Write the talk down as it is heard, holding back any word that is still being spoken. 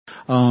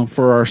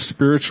for our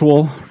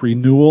spiritual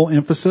renewal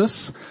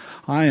emphasis.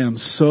 I am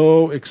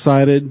so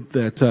excited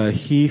that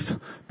Heath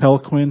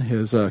Peliquin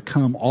has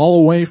come all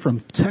the way from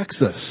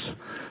Texas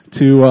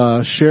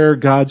to share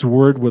God's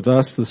Word with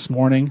us this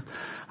morning.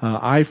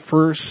 I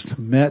first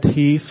met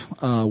Heath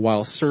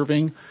while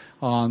serving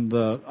on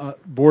the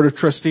Board of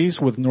Trustees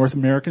with North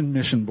American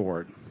Mission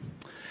Board.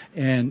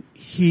 And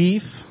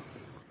Heath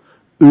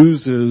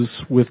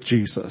oozes with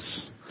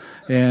Jesus.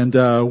 And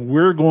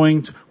we're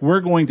going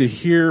to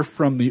hear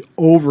from the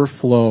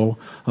overflow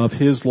of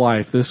his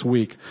life this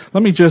week.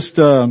 Let me just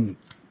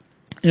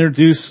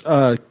introduce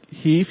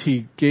Heath.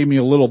 He gave me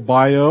a little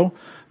bio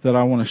that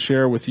I want to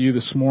share with you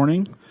this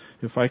morning.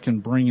 If I can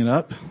bring it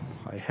up.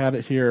 I had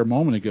it here a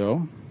moment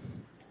ago.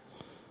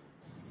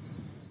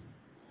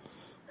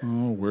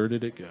 Oh, where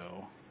did it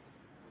go?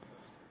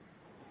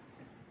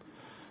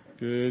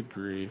 Good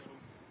grief.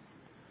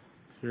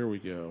 Here we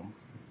go.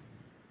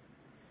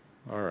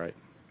 All right.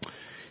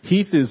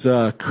 Heath is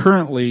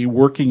currently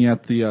working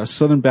at the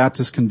Southern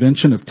Baptist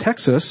Convention of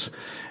Texas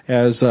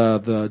as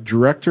the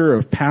Director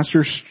of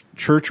Pastors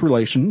Church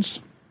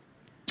Relations.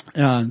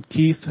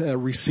 Keith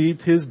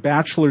received his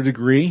bachelor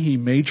degree. He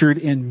majored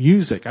in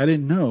music. I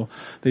didn't know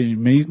that he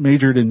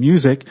majored in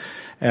music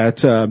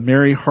at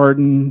Mary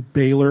Hardin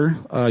Baylor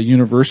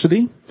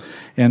University.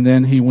 And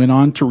then he went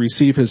on to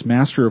receive his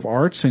Master of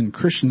Arts in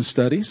Christian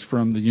Studies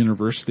from the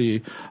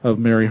University of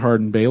Mary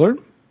Hardin Baylor.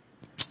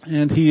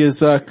 And he is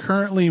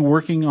currently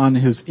working on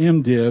his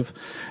MDiv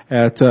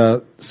at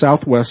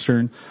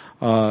Southwestern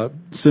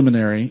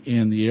Seminary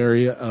in the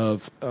area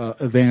of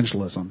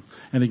evangelism.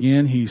 And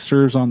again, he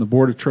serves on the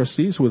Board of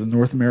Trustees with the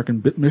North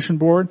American Mission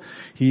Board.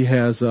 He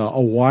has a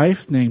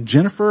wife named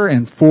Jennifer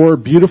and 4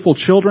 beautiful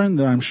children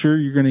that I'm sure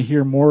you're going to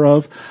hear more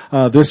of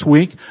this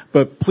week.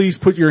 But please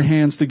put your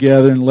hands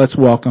together and let's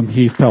welcome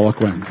Heath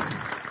Peliquin.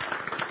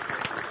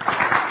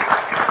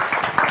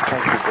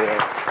 Thank you, Bill.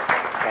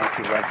 Thank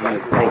you, Reggie.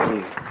 Thank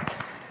you.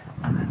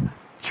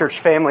 Church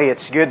family,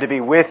 it's good to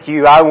be with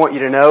you. I want you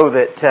to know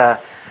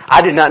that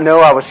I did not know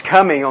I was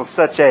coming on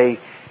such a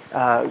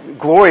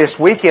glorious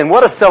weekend.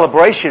 What a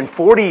celebration.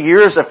 40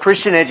 years of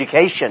Christian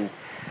education.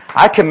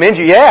 I commend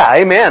you. Yeah,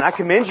 amen. I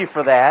commend you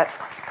for that.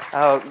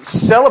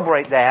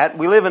 Celebrate that.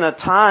 We live in a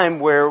time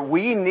where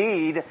we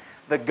need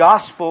the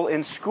gospel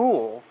in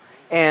school.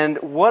 And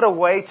what a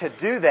way to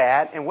do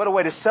that, and what a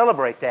way to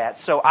celebrate that.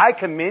 So I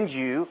commend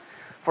you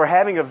for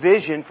having a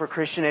vision for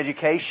Christian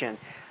education.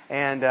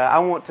 And I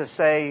want to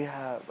say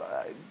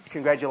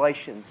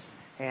congratulations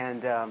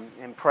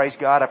and praise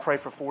God. I pray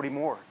for 40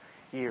 more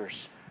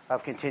years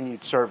of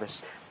continued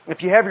service.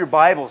 If you have your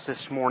Bibles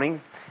this morning,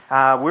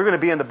 we're going to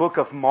be in the book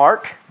of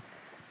Mark.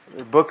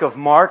 The book of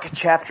Mark,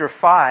 chapter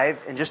 5.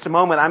 In just a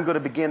moment, I'm going to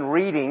begin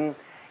reading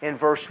in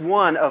verse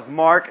 1 of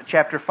Mark,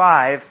 chapter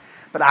 5.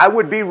 But I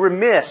would be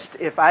remiss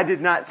if I did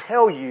not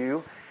tell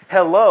you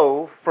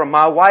hello from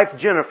my wife,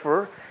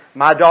 Jennifer,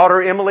 my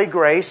daughter, Emily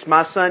Grace,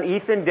 my son,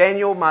 Ethan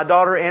Daniel, my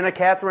daughter, Anna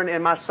Catherine,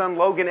 and my son,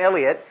 Logan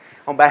Elliott.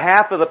 On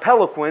behalf of the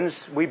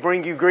Peliquins, we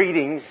bring you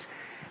greetings,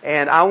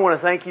 and I want to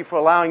thank you for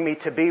allowing me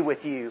to be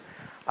with you.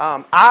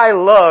 I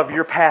love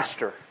your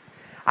pastor.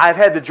 I've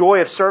had the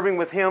joy of serving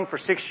with him for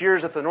 6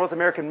 years at the North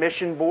American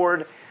Mission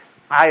Board.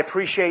 I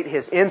appreciate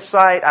his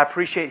insight. I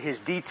appreciate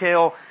his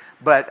detail.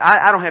 But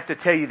I don't have to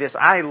tell you this.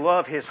 I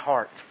love his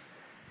heart.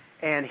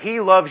 And he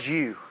loves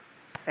you.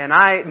 And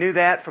I knew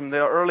that from the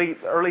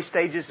early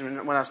stages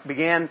when I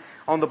began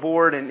on the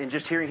board and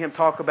just hearing him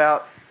talk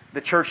about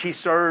the church he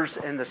serves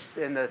and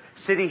the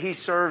city he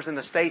serves and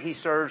the state he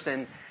serves.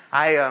 And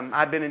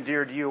I've been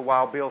endeared to you a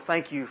while, Bill.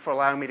 Thank you for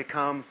allowing me to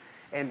come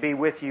and be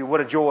with you. What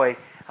a joy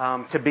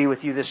to be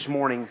with you this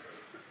morning.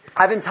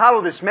 I've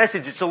entitled this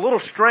message, it's a little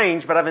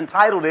strange, but I've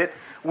entitled it,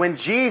 When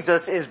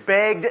Jesus is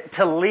Begged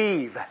to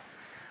Leave.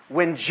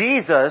 When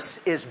Jesus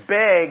is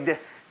begged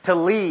to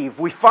leave.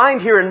 We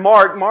find here in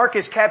Mark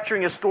is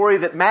capturing a story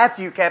that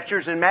Matthew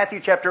captures in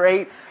Matthew chapter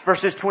 8,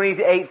 verses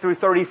 28 through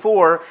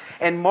 34.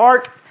 And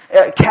Mark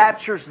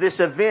captures this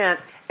event,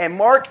 and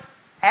Mark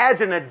adds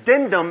an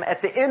addendum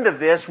at the end of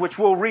this, which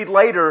we'll read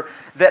later,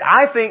 that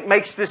I think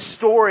makes this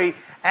story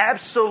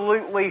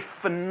absolutely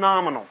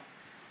phenomenal.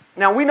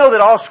 Now, we know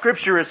that all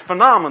Scripture is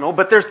phenomenal,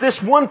 but there's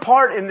this one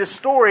part in this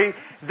story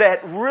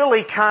that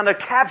really kind of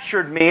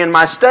captured me in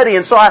my study.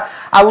 And so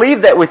I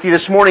leave that with you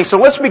this morning. So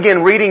let's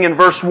begin reading in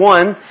verse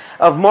 1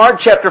 of Mark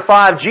chapter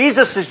 5.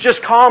 Jesus has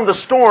just calmed the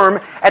storm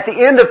at the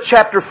end of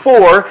chapter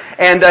 4.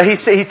 And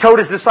he told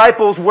his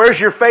disciples, "Where's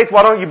your faith?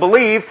 Why don't you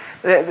believe?"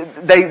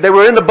 They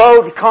were in the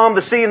boat, he calmed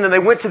the sea, and then they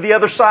went to the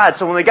other side.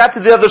 So when they got to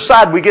the other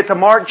side, we get to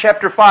Mark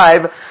chapter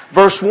 5,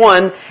 verse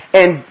 1.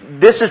 And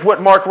this is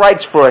what Mark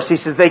writes for us. He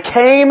says, "They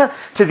came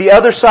to the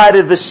other side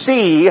of the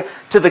sea,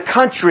 to the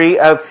country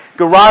of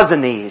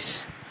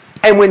Gerasenes.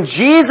 And when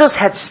Jesus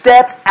had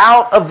stepped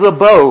out of the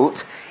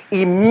boat,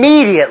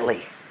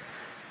 immediately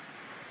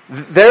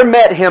there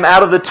met him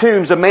out of the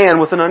tombs a man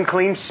with an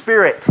unclean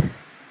spirit.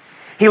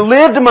 He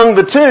lived among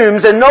the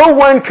tombs, and no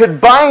one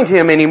could bind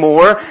him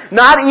anymore,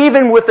 not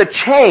even with a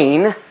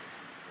chain,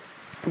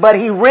 But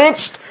he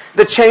wrenched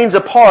the chains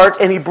apart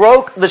and he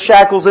broke the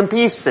shackles in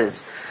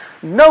pieces.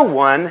 No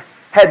one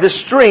had the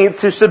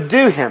strength to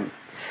subdue him.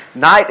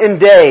 Night and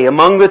day,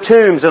 among the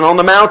tombs and on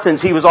the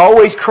mountains, he was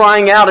always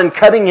crying out and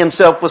cutting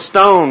himself with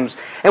stones.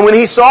 And when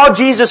he saw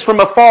Jesus from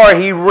afar,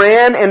 he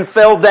ran and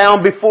fell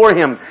down before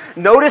him.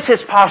 Notice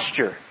his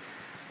posture.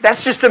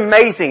 That's just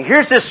amazing.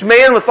 Here's this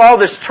man with all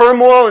this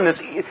turmoil and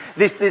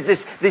this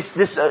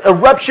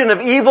eruption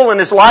of evil in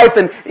his life,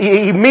 and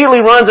he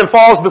immediately runs and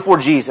falls before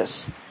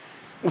Jesus.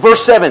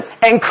 Verse 7,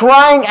 and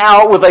crying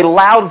out with a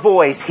loud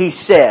voice, he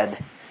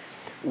said,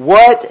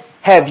 "What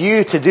have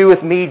you to do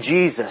with me,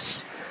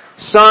 Jesus,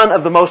 Son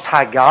of the Most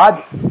High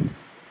God?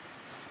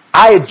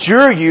 I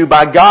adjure you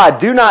by God,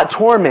 do not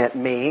torment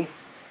me."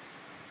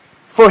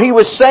 For he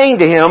was saying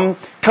to him,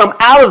 "Come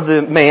out of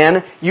the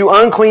man, you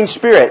unclean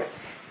spirit."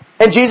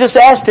 And Jesus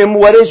asked him,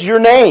 "What is your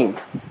name?"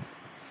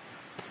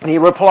 And he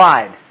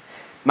replied,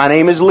 "My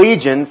name is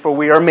Legion, for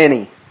we are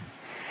many."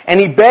 And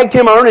he begged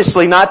him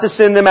earnestly not to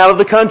send them out of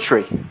the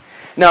country.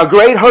 Now a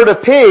great herd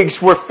of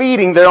pigs were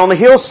feeding there on the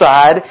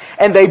hillside,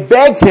 and they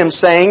begged him,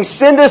 saying,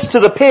 "Send us to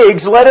the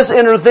pigs, let us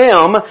enter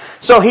them."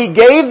 So he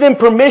gave them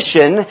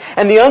permission,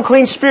 and the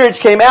unclean spirits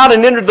came out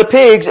and entered the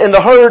pigs, and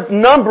the herd,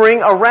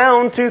 numbering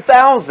around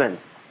 2,000,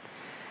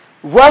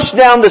 rushed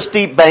down the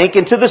steep bank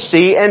into the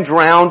sea and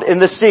drowned in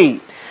the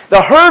sea.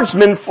 The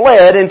herdsmen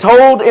fled and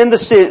told in the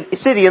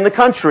city and the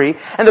country,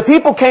 and the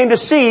people came to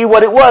see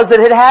what it was that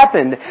had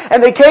happened.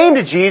 And they came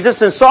to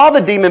Jesus and saw the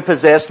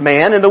demon-possessed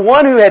man and the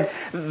one who had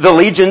the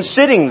legion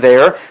sitting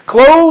there,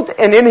 clothed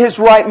and in his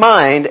right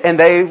mind, and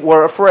they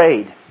were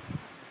afraid.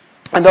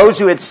 And those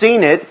who had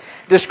seen it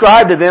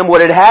described to them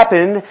what had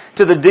happened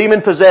to the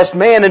demon-possessed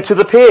man and to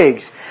the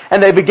pigs.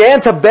 And they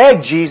began to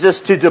beg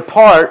Jesus to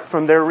depart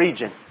from their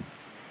region.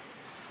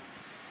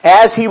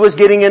 As he was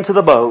getting into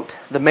the boat,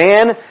 the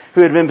man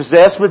who had been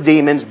possessed with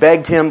demons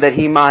begged him that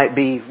he might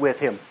be with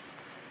him.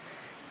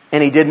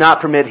 And he did not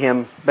permit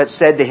him, but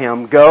said to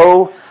him,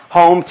 "Go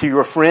home to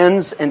your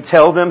friends and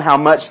tell them how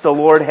much the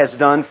Lord has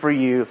done for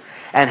you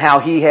and how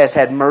he has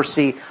had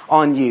mercy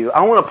on you."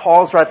 I want to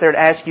pause right there to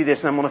ask you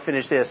this, and I'm going to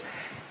finish this.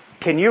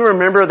 Can you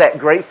remember that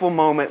grateful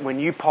moment when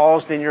you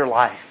paused in your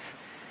life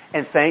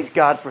and thanked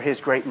God for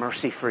his great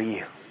mercy for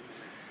you?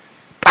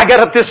 I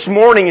got up this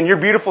morning in your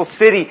beautiful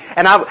city,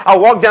 and I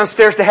walked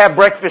downstairs to have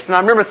breakfast, and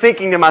I remember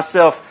thinking to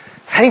myself,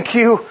 thank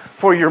you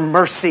for your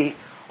mercy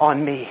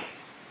on me.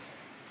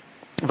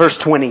 Verse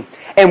 20.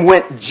 And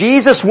when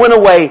Jesus went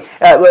away,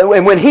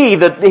 and when he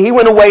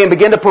went away and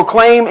began to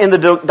proclaim in the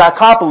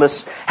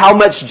Decapolis how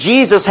much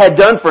Jesus had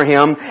done for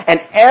him,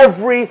 and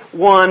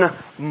everyone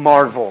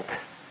marveled.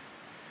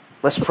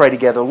 Let's pray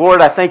together.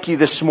 Lord, I thank you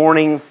this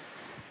morning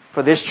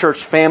for this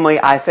church family.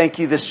 I thank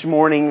you this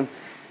morning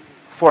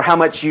for how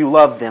much you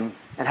love them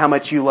and how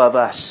much you love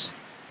us.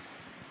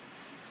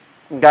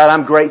 And God,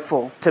 I'm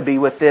grateful to be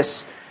with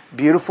this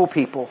beautiful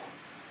people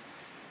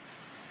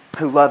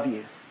who love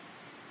you.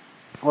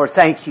 Lord,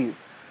 thank you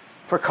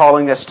for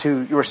calling us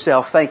to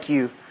yourself. Thank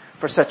you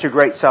for such a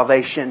great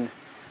salvation.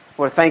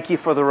 Lord, thank you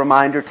for the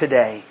reminder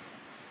today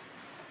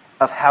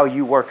of how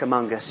you work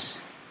among us.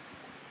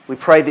 We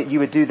pray that you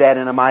would do that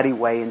in a mighty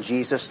way in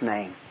Jesus'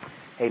 name.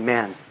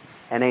 Amen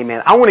and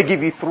amen. I want to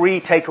give you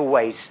 3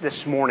 takeaways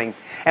this morning.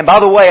 And by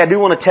the way, I do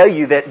want to tell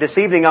you that this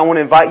evening I want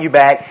to invite you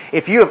back.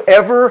 If you have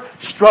ever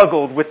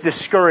struggled with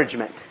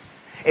discouragement,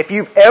 if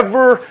you've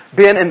ever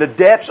been in the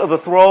depths of the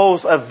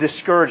throes of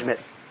discouragement,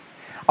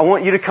 I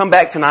want you to come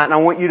back tonight and I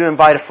want you to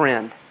invite a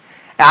friend.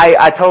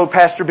 I told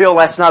Pastor Bill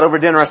last night over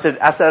dinner, I said,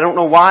 I don't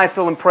know why I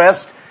feel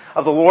impressed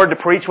of the Lord to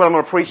preach what I'm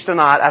going to preach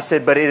tonight. I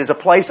said, but it is a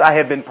place I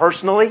have been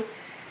personally,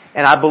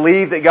 and I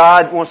believe that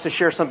God wants to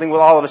share something with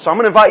all of us. So I'm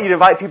going to invite you to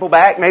invite people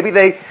back. Maybe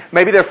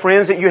they're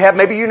friends that you have.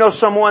 Maybe you know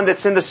someone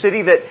that's in the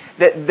city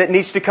that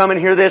needs to come and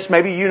hear this.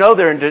 Maybe you know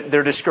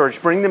they're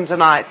discouraged. Bring them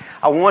tonight.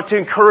 I want to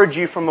encourage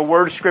you from the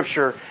Word of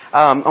Scripture,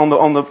 on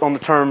the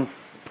term,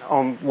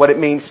 on what it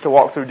means to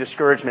walk through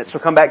discouragement. So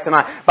come back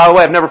tonight. By the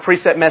way, I've never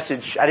preached that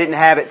message. I didn't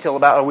have it till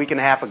about a week and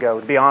a half ago,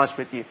 to be honest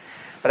with you.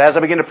 But as I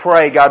begin to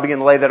pray, God began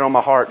to lay that on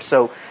my heart.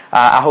 So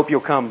I hope you'll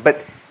come.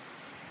 But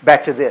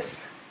back to this.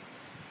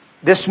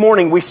 This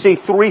morning we see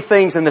 3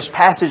 things in this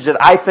passage that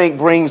I think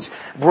brings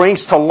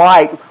to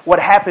light what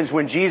happens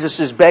when Jesus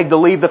is begged to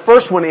leave. The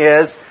first one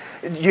is,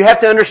 you have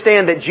to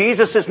understand that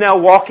Jesus is now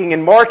walking,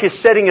 and Mark is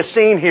setting a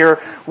scene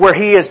here where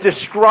he is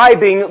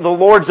describing the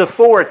Lord's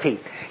authority.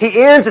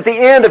 He ends at the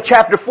end of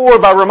chapter 4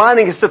 by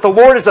reminding us that the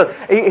Lord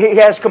he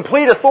has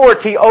complete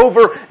authority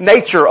over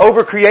nature,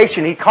 over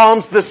creation. He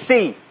calms the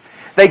sea.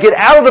 They get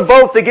out of the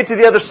boat, they get to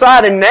the other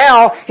side, and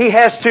now he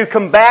has to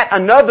combat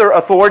another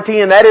authority,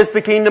 and that is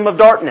the kingdom of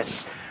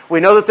darkness. We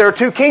know that there are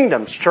 2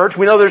 kingdoms, church.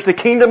 We know there's the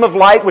kingdom of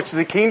light, which is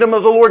the kingdom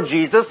of the Lord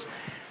Jesus.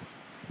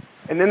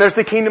 And then there's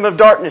the kingdom of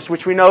darkness,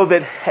 which we know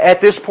that at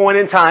this point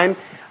in time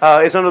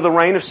is under the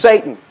reign of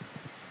Satan.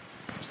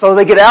 So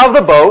they get out of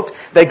the boat,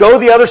 they go to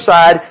the other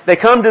side, they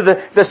come to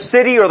the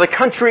city or the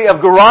country of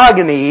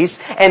Gerasenes,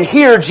 and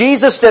here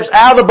Jesus steps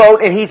out of the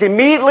boat and he's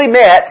immediately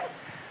met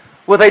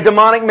with a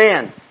demonic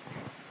man.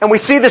 And we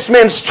see this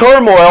man's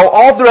turmoil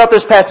all throughout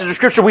this passage of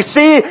Scripture. We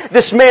see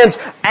this man's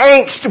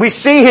angst. We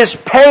see his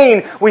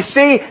pain. We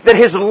see that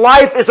his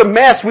life is a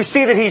mess. We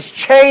see that he's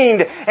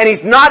chained and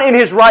he's not in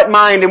his right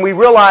mind. And we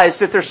realize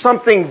that there's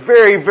something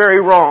very, very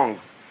wrong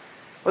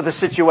with the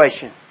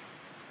situation.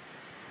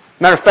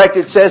 Matter of fact,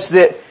 it says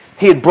that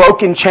he had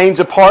broken chains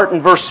apart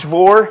in verse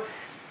 4.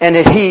 And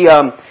that he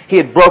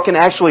had broken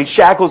actually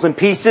shackles in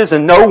pieces,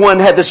 and no one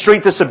had the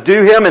strength to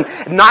subdue him.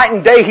 And night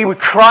and day he would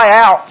cry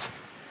out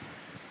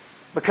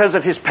because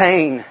of his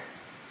pain,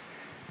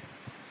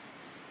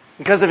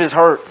 because of his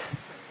hurt,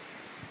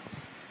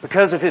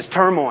 because of his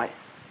turmoil.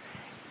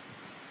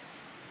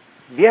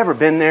 Have you ever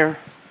been there?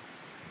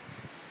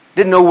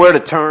 Didn't know where to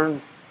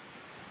turn.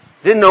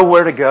 Didn't know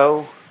where to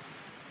go.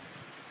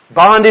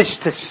 Bondage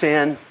to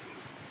sin.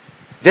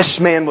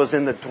 This man was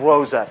in the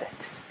throes of it.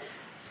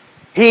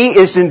 He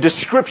is in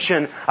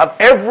description of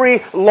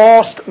every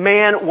lost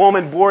man,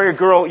 woman, boy, or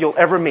girl you'll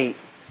ever meet.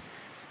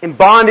 In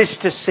bondage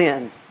to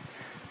sin.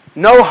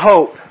 No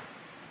hope.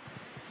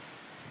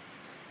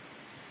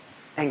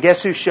 And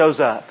guess who shows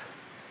up?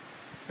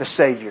 The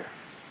Savior.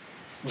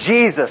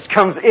 Jesus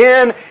comes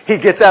in, He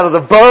gets out of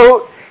the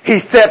boat, He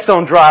steps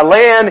on dry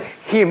land,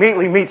 He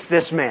immediately meets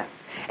this man.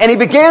 And he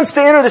begins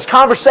to enter this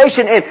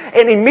conversation,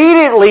 and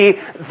immediately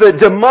the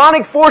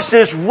demonic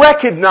forces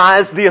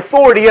recognize the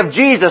authority of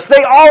Jesus.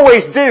 They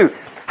always do.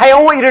 Hey,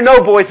 I want you to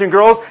know, boys and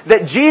girls,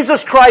 that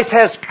Jesus Christ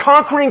has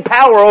conquering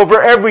power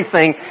over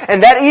everything,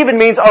 and that even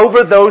means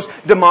over those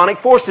demonic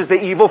forces, the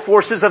evil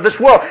forces of this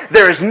world.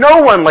 There is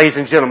no one, ladies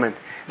and gentlemen,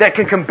 that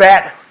can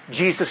combat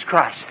Jesus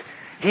Christ.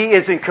 He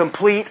is in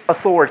complete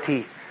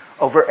authority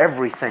over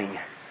everything.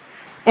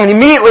 And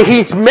immediately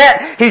he's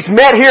met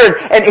here,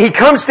 and he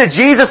comes to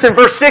Jesus in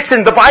verse 6,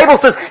 and the Bible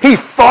says he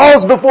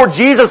falls before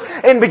Jesus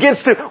and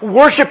begins to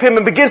worship Him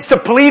and begins to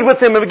plead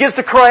with Him and begins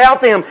to cry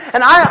out to Him.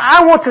 And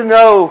I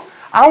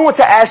want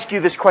to ask you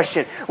this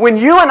question. When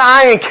you and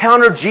I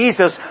encounter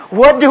Jesus,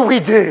 what do we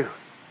do?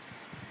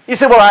 You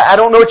say, well, I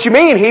don't know what you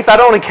mean, Heath. I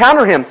don't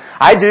encounter Him.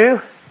 I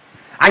do.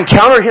 I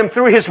encounter Him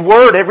through His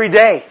Word every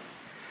day.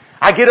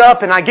 I get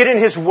up and I get in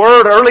His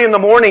Word early in the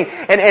morning,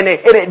 and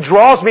it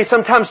draws me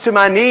sometimes to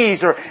my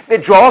knees, or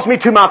it draws me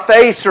to my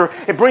face, or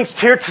it brings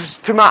tears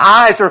to my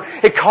eyes, or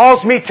it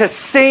calls me to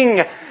sing.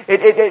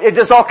 It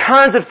does all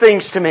kinds of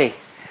things to me.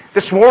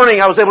 This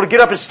morning I was able to get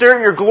up and stare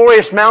at your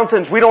glorious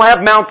mountains. We don't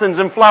have mountains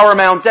in Flower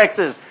Mound,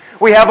 Texas.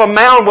 We have a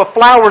mound with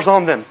flowers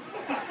on them.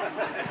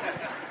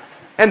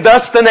 And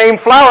thus the name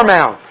Flower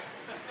Mound.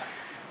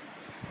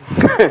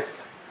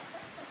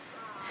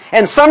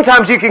 And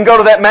sometimes you can go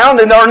to that mound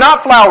and there are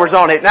not flowers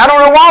on it. And I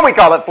don't know why we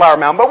call it Flower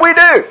Mound, but we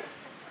do.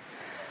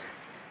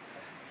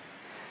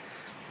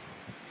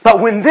 But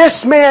when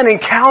this man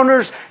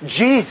encounters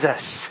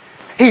Jesus,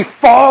 he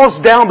falls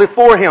down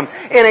before Him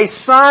in a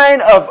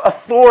sign of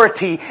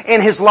authority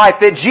in his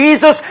life, that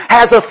Jesus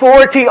has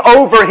authority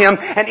over him,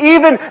 and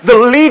even the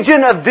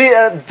legion of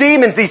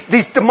demons,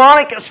 these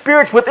demonic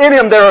spirits within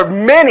him, there are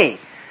many.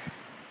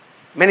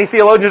 Many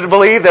theologians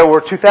believe there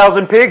were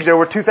 2,000 pigs, there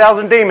were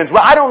 2,000 demons.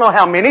 Well, I don't know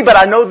how many, but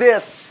I know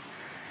this.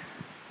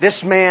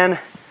 This man's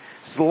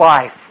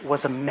life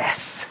was a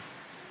mess.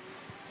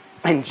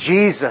 And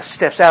Jesus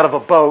steps out of a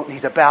boat and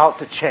He's about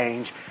to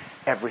change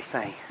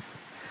everything.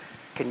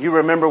 Can you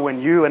remember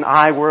when you and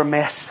I were a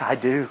mess? I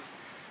do.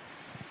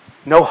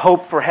 No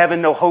hope for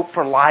heaven, no hope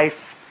for life.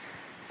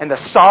 And the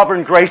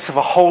sovereign grace of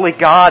a holy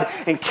God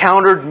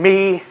encountered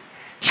me,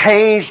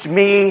 changed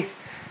me.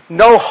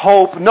 No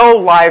hope, no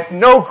life,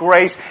 no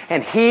grace.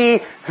 And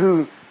He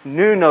who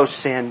knew no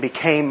sin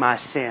became my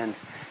sin,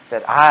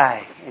 that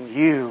I and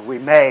you, we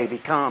may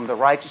become the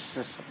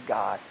righteousness of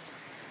God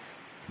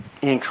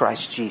in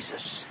Christ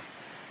Jesus.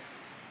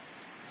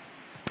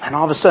 And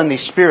all of a sudden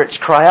these spirits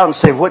cry out and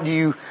say, what do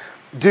you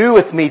do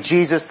with me,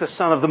 Jesus, the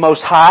Son of the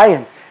Most High?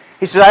 And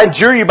He says, I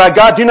adjure you by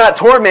God, do not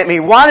torment me.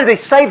 Why did they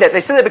say that?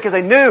 They said that because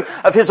they knew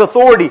of His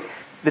authority.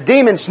 The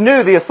demons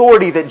knew the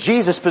authority that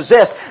Jesus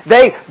possessed.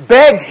 They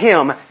begged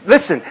Him,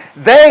 listen,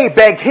 they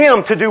begged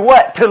Him to do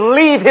what? To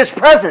leave His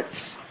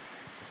presence.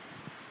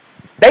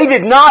 They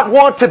did not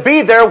want to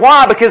be there.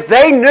 Why? Because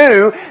they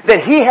knew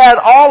that He had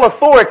all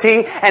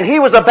authority and He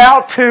was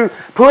about to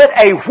put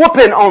a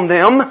whooping on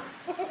them.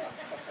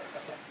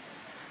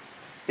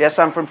 Yes,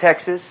 I'm from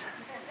Texas.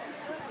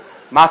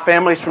 My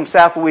family's from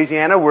South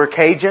Louisiana. We're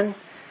Cajun.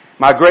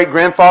 My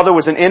great-grandfather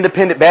was an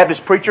independent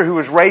Baptist preacher who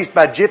was raised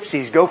by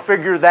gypsies. Go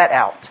figure that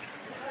out.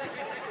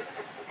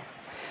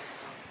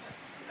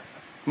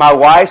 My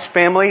wife's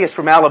family is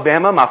from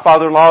Alabama. My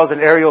father-in-law is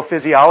an aerial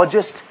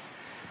physiologist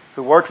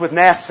who worked with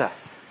NASA.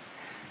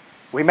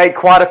 We make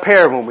quite a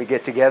pair when we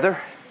get together.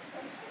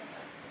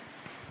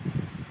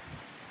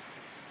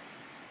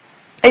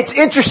 It's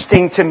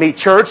interesting to me,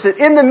 church, that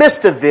in the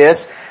midst of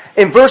this,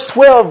 in verse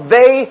 12,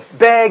 they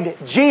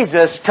begged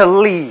Jesus to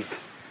leave.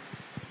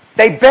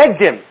 They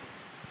begged Him.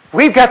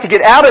 We've got to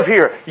get out of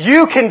here.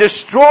 You can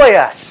destroy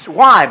us.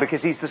 Why?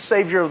 Because He's the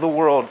Savior of the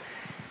world.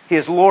 He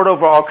is Lord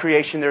over all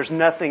creation. There's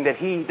nothing that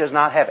He does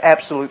not have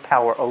absolute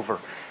power over.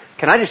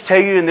 Can I just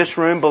tell you in this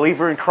room,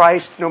 believer in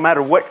Christ, no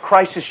matter what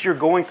crisis you're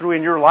going through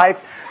in your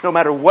life, no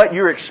matter what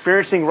you're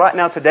experiencing right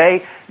now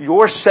today,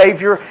 your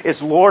Savior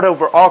is Lord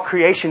over all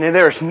creation, and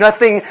there is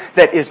nothing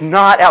that is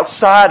not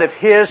outside of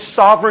His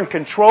sovereign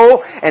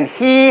control, and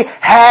He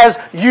has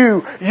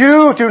you.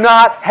 You do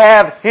not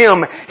have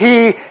Him.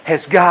 He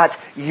has got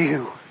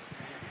you.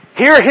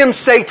 Hear Him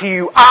say to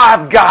you,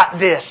 I've got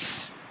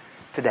this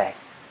today.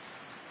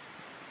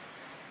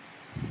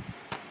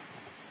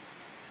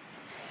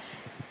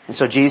 And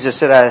so Jesus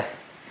said, I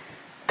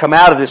come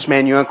out of this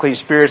man, you unclean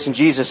spirits. And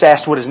Jesus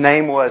asked what his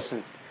name was.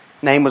 And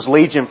his name was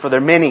Legion, for they're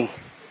many.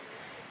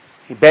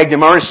 He begged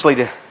him earnestly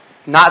to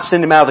not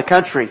send him out of the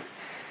country.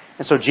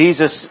 And so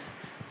Jesus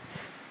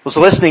was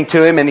listening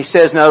to him, and he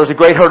says, now there was a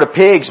great herd of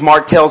pigs,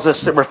 Mark tells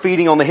us, that were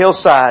feeding on the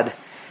hillside.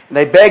 And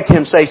they begged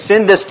him, say,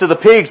 send us to the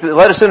pigs, that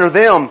let us enter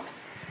them.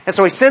 And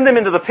so he sent them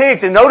into the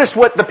pigs, and notice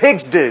what the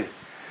pigs do.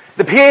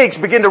 The pigs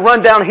begin to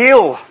run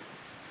downhill.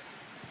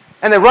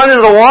 And they run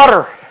into the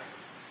water.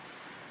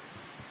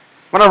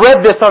 When I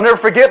read this, I'll never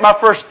forget my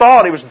first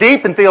thought. It was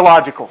deep and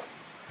theological.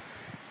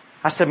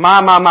 I said,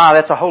 my,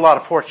 that's a whole lot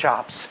of pork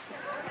chops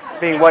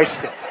being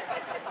wasted.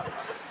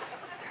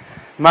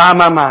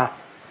 My.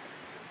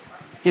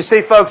 You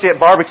see, folks, at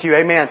barbecue,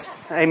 amen,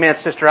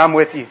 sister, I'm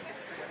with you.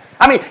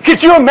 I mean,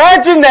 could you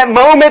imagine that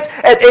moment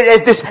at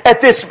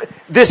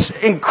this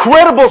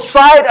incredible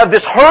sight of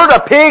this herd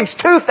of pigs,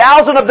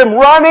 2,000 of them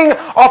running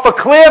off a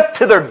cliff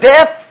to their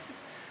death?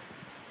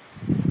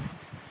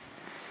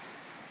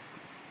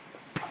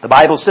 The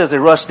Bible says they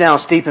rushed down a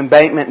steep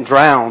embankment and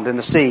drowned in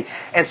the sea.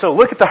 And so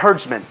look at the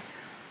herdsmen.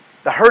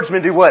 The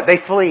herdsmen do what? They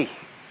flee.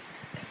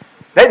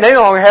 They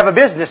no longer have a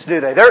business,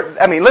 do they?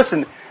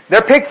 Listen,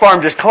 their pig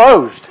farm just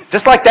closed.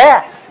 Just like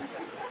that.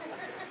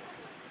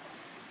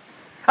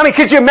 I mean,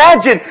 could you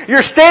imagine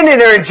you're standing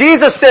there and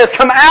Jesus says,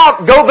 come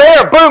out, go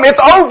there, boom, it's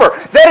over.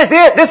 That is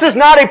it. This is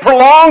not a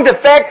prolonged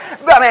effect.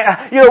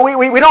 I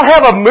mean, we don't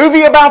have a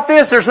movie about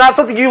this. There's not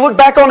something you look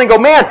back on and go,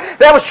 man,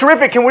 that was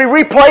terrific. Can we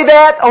replay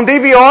that on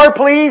DVR,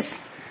 please?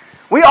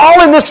 We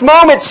all in this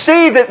moment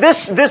see that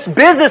this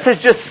business has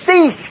just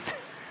ceased.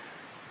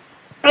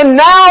 And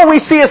now we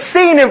see a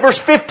scene in verse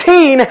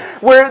 15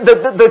 where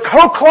the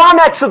whole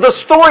climax of the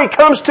story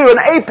comes to an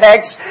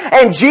apex,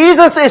 and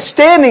Jesus is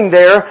standing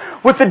there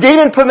with the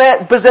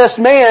demon-possessed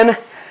man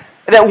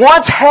that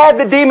once had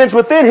the demons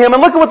within him.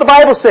 And look at what the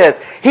Bible says.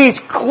 He's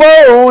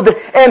clothed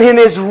and in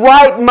his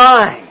right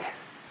mind.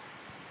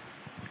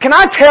 Can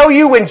I tell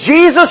you, when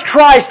Jesus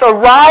Christ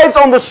arrives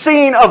on the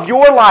scene of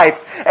your life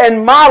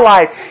and my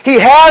life, He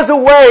has a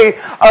way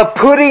of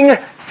putting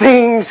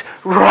things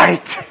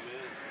right.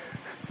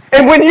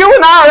 And when you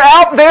and I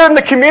are out there in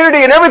the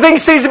community and everything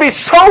seems to be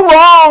so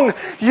wrong,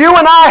 you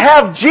and I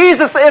have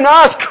Jesus in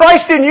us,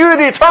 Christ in you,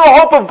 the eternal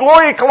hope of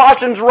glory,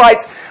 Colossians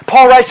writes.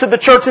 Paul writes to the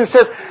church and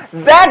says,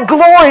 that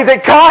glory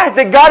that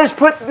God has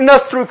put in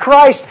us through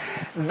Christ,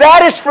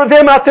 that is for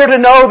them out there to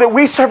know that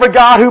we serve a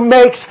God who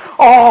makes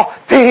all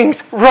things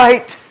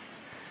right.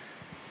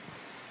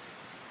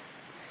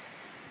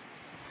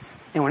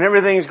 And when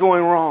everything's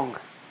going wrong,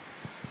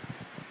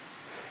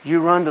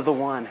 you run to the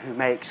one who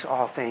makes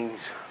all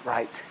things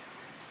right.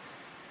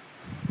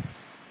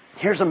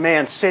 Here's a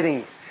man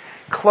sitting,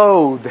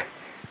 clothed.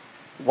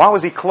 Why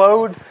was he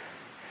clothed?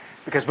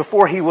 Because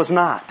before he was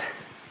not.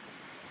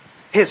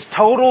 His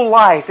total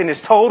life and his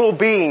total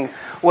being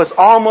was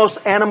almost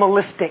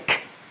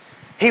animalistic.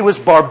 He was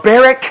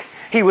barbaric.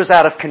 He was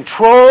out of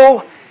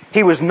control.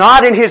 He was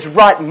not in his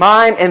right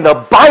mind. And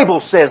the Bible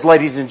says,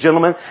 ladies and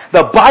gentlemen,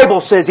 the Bible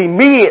says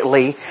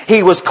immediately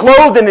he was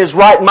clothed in his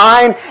right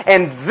mind,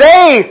 and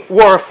they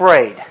were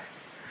afraid.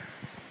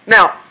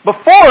 Now,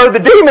 before the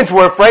demons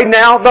were afraid,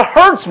 now the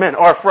herdsmen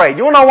are afraid.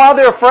 You want to know why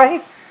they're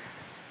afraid?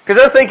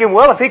 Because they're thinking,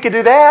 well, if he could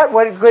do that,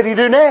 what could he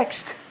do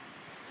next?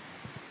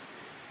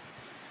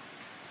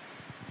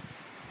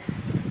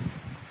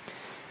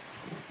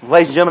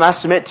 Ladies and gentlemen, I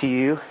submit to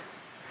you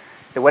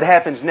that what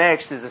happens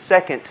next is the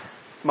second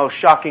most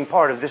shocking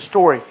part of this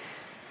story.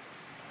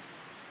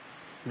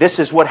 This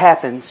is what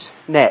happens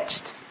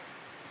next.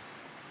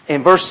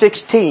 In verse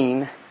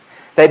 16,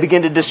 they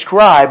begin to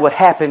describe what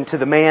happened to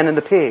the man and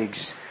the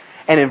pigs.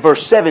 And in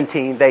verse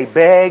 17, they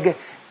beg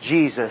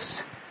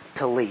Jesus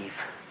to leave.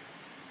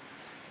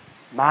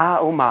 My,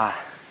 oh my.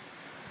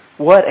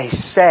 What a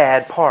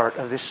sad part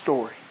of this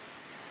story.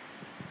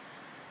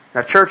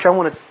 Now, church, I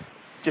want to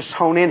just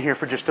hone in here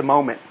for just a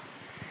moment.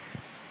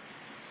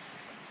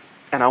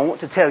 And I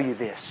want to tell you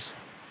this.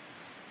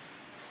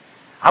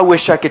 I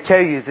wish I could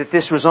tell you that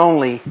this was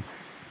only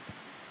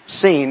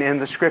seen in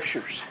the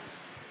Scriptures.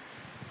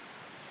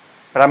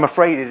 But I'm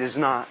afraid it is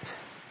not.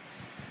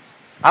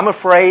 I'm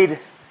afraid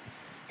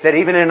that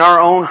even in our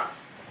own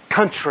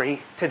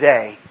country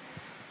today,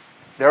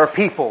 there are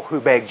people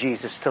who beg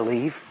Jesus to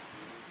leave.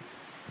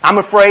 I'm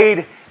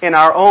afraid in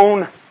our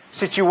own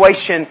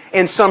situation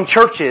in some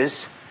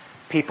churches,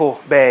 people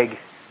beg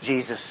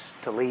Jesus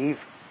to leave.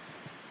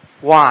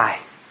 Why?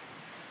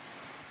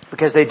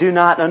 Because they do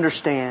not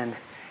understand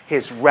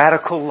His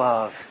radical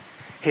love,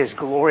 His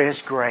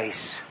glorious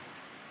grace.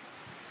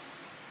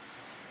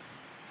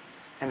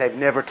 and they've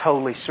never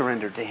totally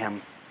surrendered to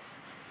Him.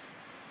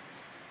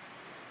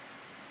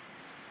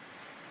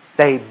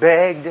 They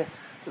begged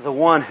the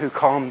one who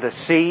calmed the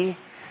sea.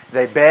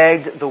 They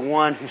begged the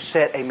one who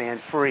set a man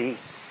free.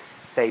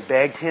 They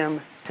begged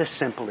Him to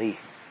simply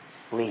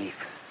leave.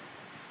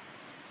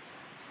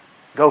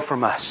 Go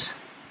from us.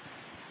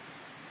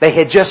 They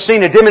had just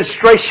seen a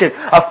demonstration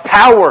of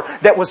power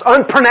that was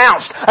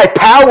unpronounced. A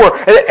power,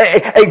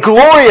 a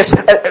glorious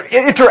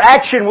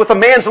interaction with a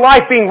man's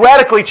life being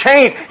radically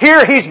changed.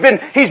 Here he's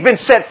been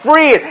set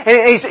free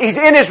and he's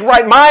in his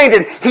right mind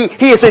and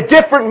he is a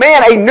different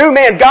man, a new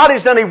man. God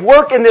has done a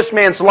work in this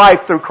man's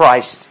life through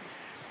Christ.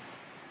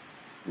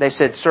 They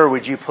said, "Sir,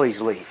 would you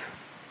please leave?"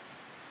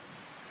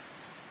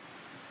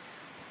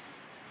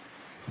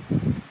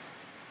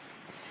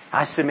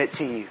 I submit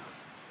to you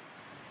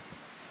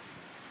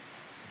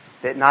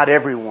that not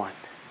everyone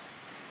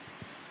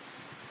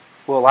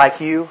will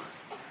like you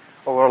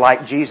or will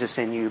like Jesus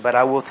in you, but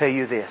I will tell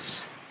you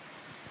this.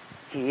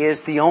 He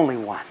is the only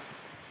one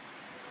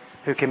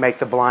who can make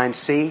the blind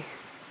see,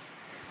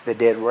 the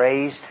dead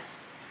raised,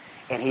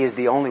 and He is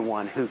the only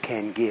one who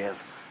can give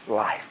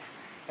life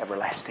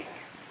everlasting.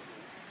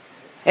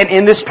 And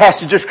in this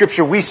passage of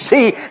Scripture, we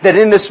see that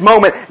in this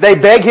moment, they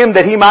beg Him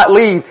that He might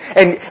leave.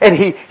 And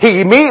he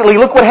immediately,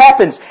 look what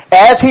happens.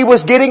 As He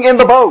was getting in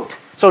the boat.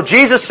 So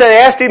Jesus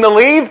asked Him to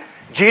leave.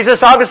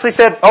 Jesus obviously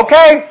said,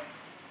 okay.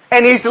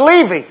 And He's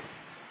leaving.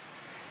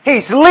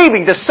 He's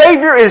leaving. The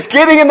Savior is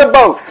getting in the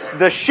boat.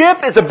 The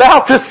ship is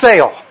about to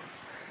sail.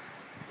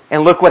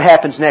 And look what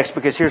happens next,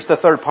 because here's the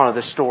third part of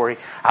the story.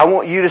 I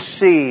want you to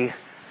getting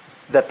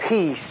the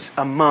peace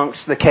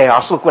amongst the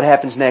chaos. Look what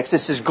happens next.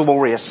 This is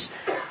glorious.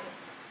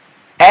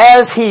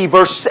 As he,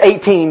 verse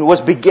 18, was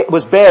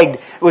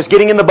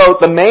getting in the boat,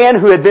 the man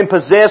who had been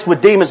possessed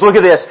with demons, look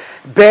at this,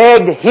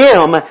 begged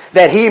him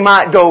that he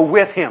might go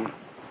with him.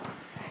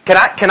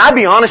 Can I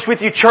be honest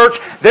with you, church?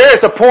 There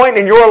is a point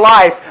in your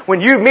life when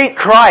you meet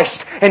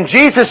Christ and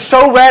Jesus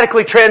so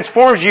radically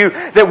transforms you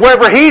that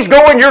wherever He's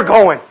going, you're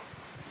going.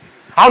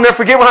 I'll never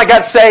forget when I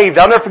got saved.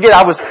 I'll never forget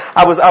I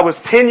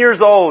was 10 years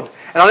old.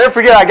 And I'll never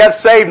forget I got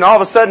saved and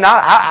all of a sudden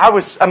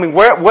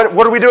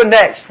what are we doing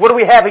next? What are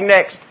we having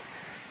next?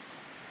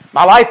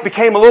 My life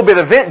became a little bit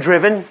event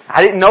driven.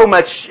 I didn't know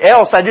much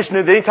else. I just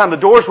knew that anytime the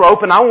doors were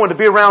open, I wanted to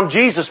be around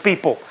Jesus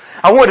people.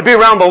 I wanted to be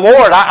around the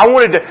Lord. I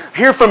wanted to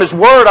hear from His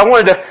Word. I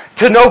wanted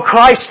to know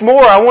Christ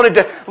more. I wanted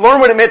to learn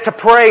what it meant to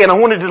pray, and I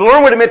wanted to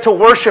learn what it meant to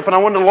worship, and I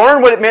wanted to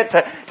learn what it meant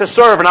to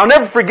serve. And I'll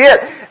never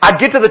forget, I'd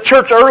get to the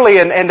church early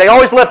and they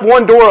always left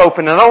one door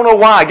open. And I don't know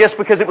why. I guess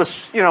because it was,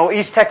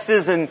 East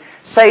Texas and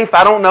safe.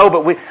 I don't know.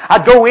 But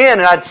I'd go in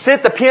and I'd sit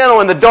at the piano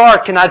in the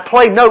dark and I'd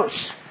play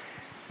notes.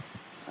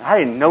 I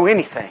didn't know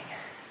anything.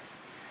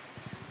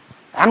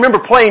 I remember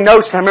playing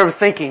notes and I remember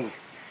thinking,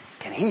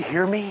 can He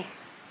hear me?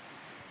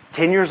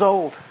 10 years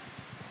old.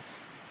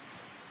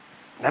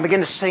 And I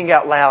began to sing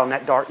out loud in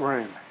that dark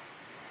room.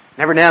 And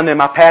every now and then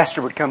my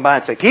pastor would come by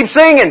and say, keep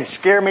singing,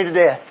 scare me to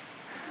death.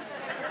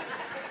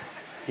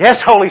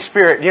 Yes, Holy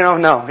Spirit.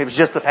 No, it was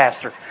just the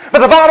pastor. But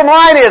the bottom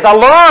line is I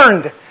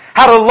learned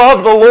how to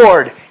love the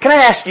Lord. Can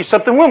I ask you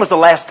something? When was the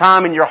last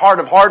time in your heart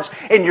of hearts,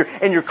 in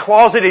your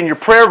closet, in your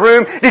prayer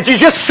room, did you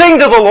just sing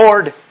to the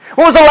Lord?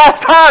 When was the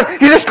last time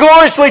you just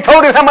gloriously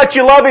told Him how much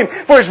you love Him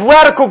for His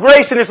radical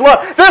grace and His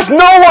love? There's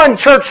no one,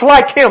 church,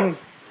 like Him.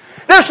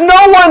 There's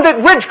no one that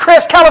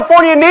Ridgecrest,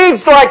 California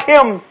needs like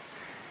Him.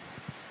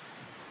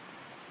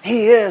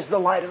 He is the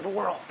light of the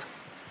world.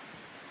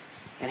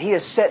 And He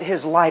has set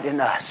His light in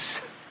us.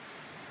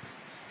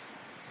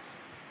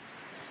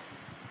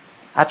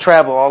 I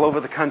travel all over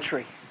the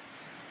country.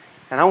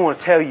 And I want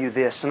to tell you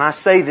this, and I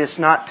say this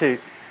not to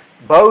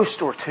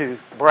boast or to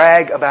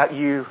brag about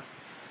you,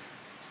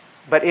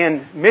 but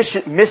in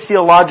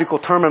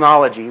missiological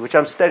terminology, which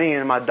I'm studying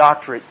in my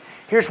doctorate,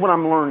 here's what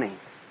I'm learning.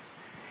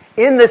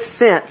 In this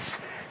sense,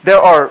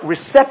 there are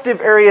receptive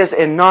areas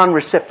and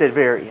non-receptive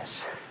areas.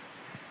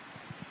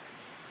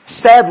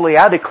 Sadly,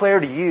 I declare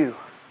to you,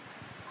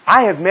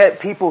 I have met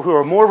people who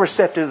are more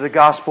receptive to the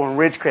gospel in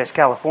Ridgecrest,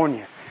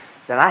 California,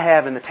 than I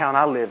have in the town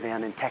I live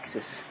in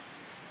Texas.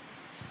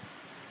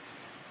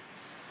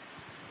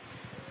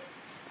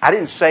 I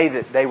didn't say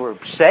that they were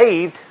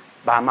saved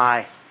by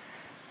my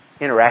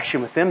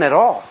interaction with them at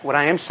all. What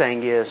I am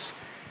saying is,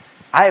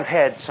 I've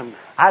had some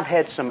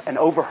and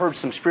overheard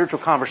some spiritual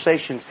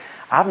conversations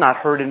I've not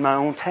heard in my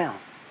own town.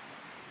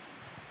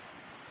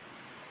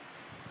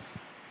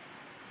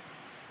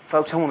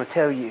 Folks, I want to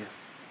tell you,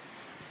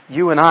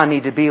 you and I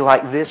need to be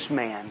like this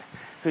man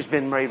who's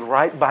been made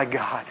right by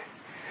God,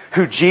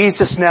 who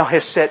Jesus now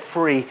has set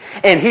free.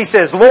 And he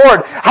says,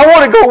 Lord, I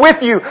want to go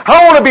with you.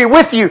 I want to be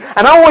with you.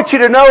 And I want you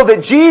to know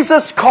that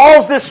Jesus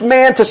calls this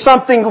man to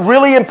something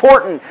really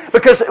important.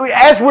 Because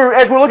as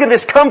we're looking at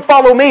this, come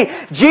follow me,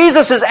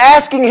 Jesus is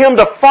asking him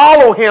to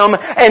follow Him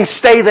and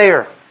stay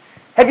there.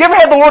 Have you ever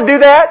had the Lord do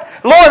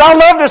that? Lord, I'd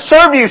love to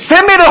serve you.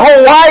 Send me to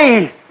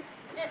Hawaii.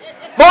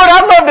 Lord,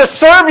 I'd love to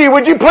serve you.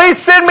 Would you please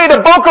send me to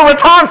Boca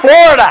Raton,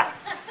 Florida?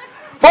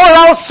 Lord,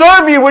 I'll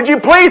serve you. Would you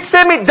please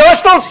send me?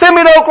 Just don't send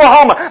me to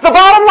Oklahoma. The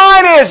bottom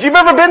line is, you've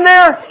ever been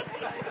there?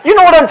 You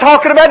know what I'm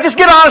talking about. Just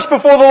get honest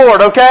before the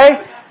Lord,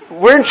 okay?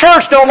 We're in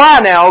church, don't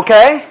lie now,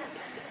 okay?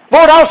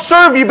 Lord, I'll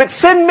serve you, but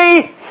send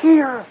me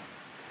here.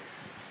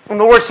 And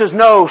the Lord says,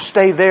 no,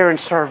 stay there and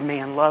serve me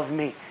and love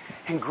me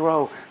and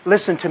grow.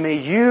 Listen to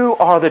me. You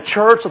are the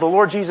church of the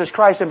Lord Jesus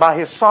Christ, and by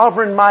His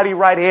sovereign, mighty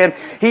right hand,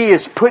 He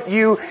has put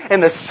you in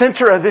the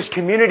center of this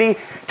community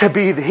to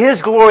be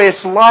His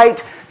glorious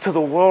light to the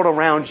world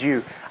around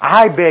you.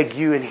 I beg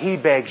you and He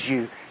begs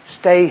you,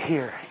 stay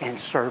here and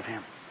serve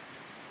Him.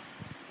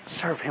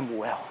 Serve Him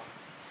well.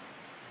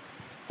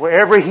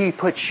 Wherever He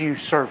puts you,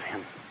 serve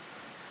Him.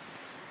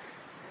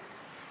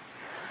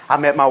 I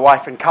met my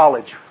wife in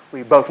college.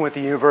 We both went to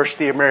the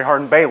University of Mary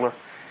Hardin Baylor.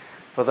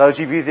 For those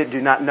of you that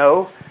do not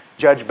know,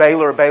 Judge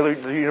Baylor, Baylor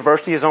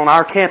University is on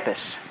our campus.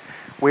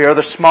 We are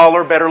the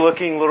smaller, better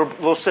looking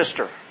little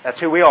sister. That's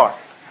who we are,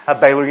 at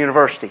Baylor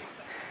University.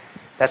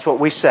 That's what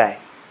we say.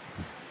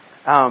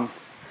 I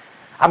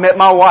met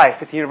my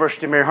wife at the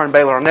University of Mary Hardin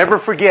Baylor. I'll never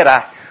forget,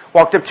 I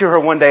walked up to her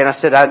one day and I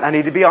said, I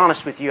need to be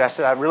honest with you. I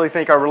said, I really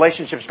think our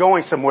relationship's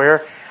going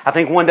somewhere. I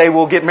think one day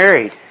we'll get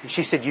married. And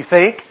she said, you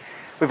think?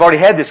 We've already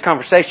had this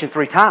conversation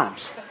 3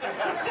 times.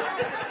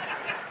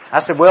 I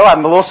said, well,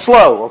 I'm a little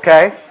slow,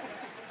 okay?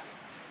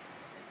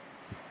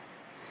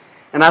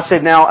 And I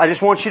said, now, I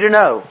just want you to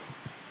know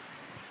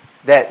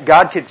that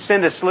God could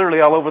send us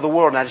literally all over the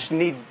world, and I just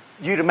need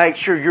you to make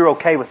sure you're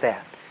okay with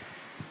that.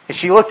 And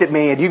she looked at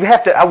me, and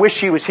I wish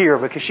she was here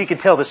because she could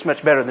tell this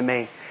much better than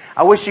me.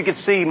 I wish you could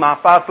see my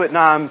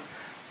 5'9",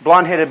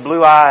 blonde-headed,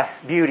 blue-eye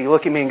beauty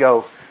look at me and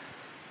go,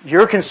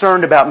 you're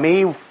concerned about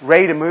me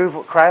ready to move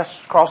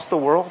across the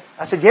world?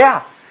 I said,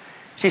 yeah.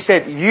 She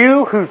said,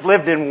 you who've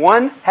lived in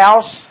one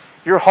house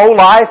your whole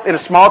life in a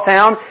small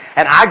town,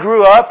 and I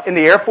grew up in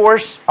the Air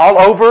Force all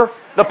over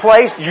the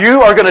place,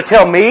 you are going to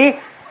tell me?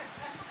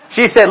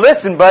 She said,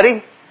 listen,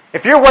 buddy,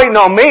 if you're waiting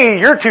on me,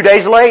 you're 2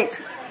 days late.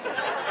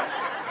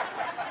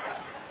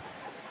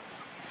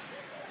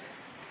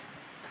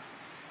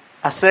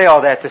 I say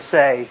all that to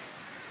say,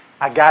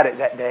 I got it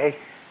that day.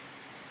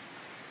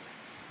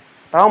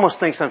 I almost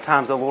think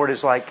sometimes the Lord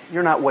is like,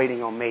 you're not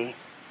waiting on me.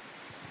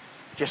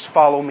 Just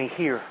follow me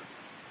here,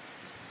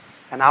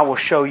 and I will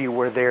show you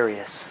where there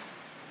is.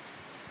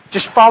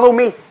 Just follow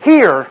me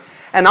here,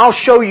 and I'll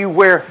show you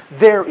where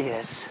there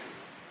is.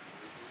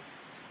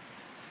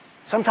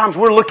 Sometimes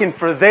we're looking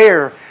for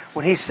there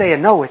when He's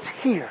saying, no, it's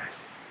here.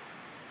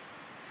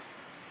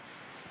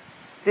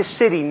 This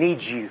city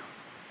needs you.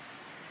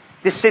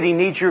 This city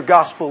needs your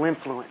gospel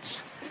influence.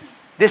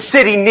 This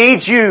city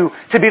needs you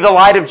to be the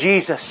light of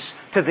Jesus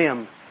to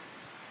them.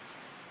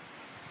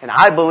 And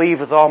I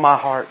believe with all my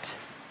heart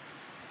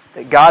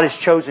that God has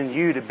chosen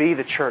you to be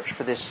the church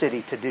for this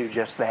city to do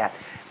just that.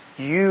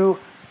 You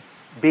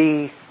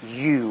be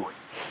you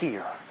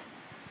here.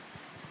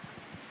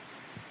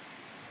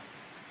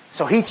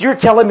 So Heath, you're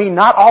telling me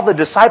not all the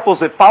disciples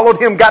that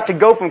followed Him got to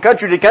go from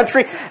country to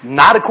country?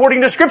 Not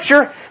according to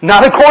Scripture.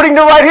 Not according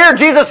to right here.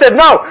 Jesus said,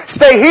 no,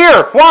 stay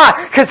here.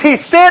 Why? Because He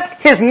sent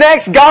His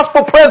next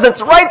gospel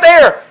presence right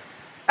there.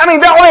 I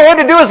mean, all they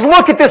had to do is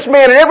look at this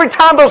man, and every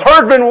time those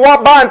herdsmen would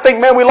walk by and think,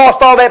 man, we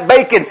lost all that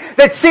bacon,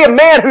 they'd see a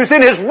man who's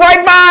in his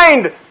right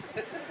mind,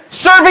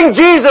 serving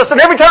Jesus, and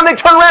every time they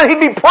turn around, he'd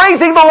be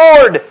praising the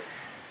Lord.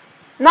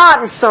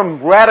 Not in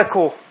some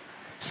radical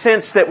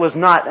sense that was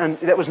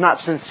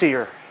not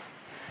sincere,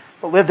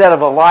 but lived out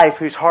of a life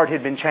whose heart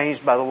had been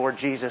changed by the Lord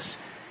Jesus,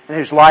 and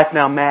whose life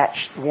now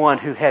matched one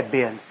who had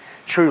been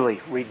truly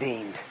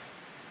redeemed.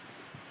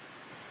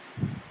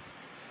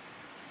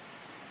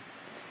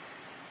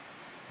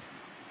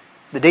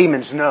 The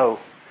demons know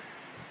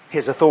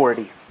His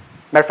authority.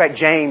 Matter of fact,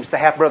 James, the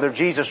half-brother of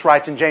Jesus,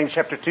 writes in James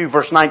chapter 2,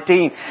 verse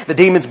 19, the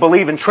demons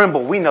believe and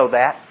tremble. We know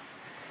that.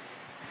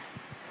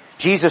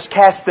 Jesus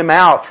cast them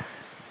out.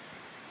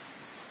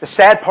 The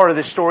sad part of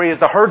this story is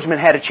the herdsmen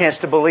had a chance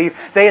to believe.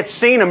 They had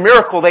seen a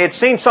miracle. They had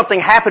seen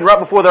something happen right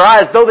before their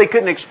eyes. Though they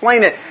couldn't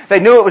explain it, they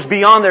knew it was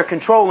beyond their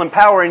control and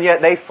power, and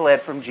yet they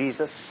fled from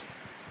Jesus.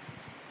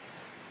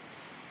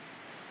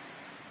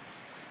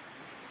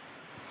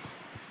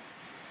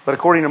 But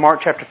according to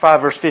Mark chapter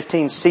 5, verse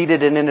 15,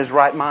 seated and in his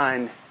right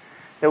mind,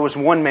 there was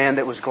one man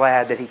that was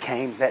glad that he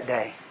came that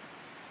day.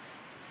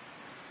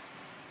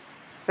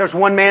 There's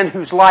one man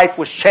whose life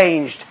was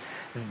changed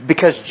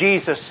because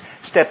Jesus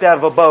stepped out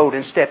of a boat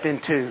and stepped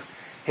into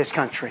His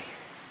country.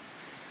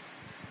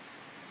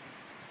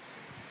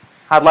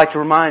 I'd like to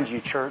remind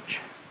you, church,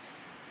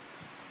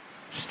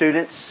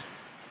 students,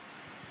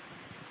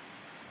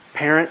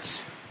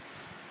 parents,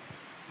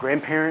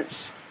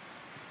 grandparents,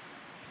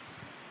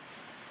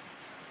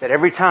 that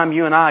every time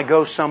you and I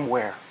go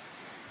somewhere,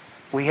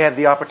 we have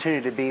the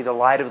opportunity to be the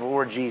light of the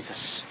Lord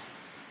Jesus.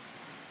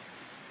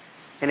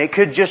 And it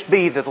could just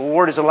be that the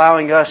Lord is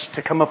allowing us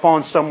to come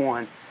upon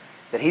someone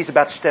that He's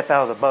about to step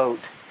out of the boat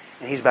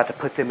and He's about to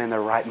put them in their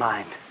right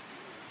mind.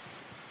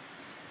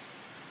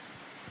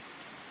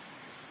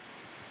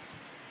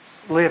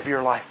 Live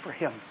your life for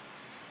Him.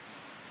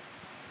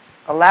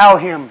 Allow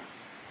Him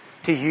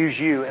to use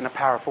you in a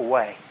powerful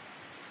way.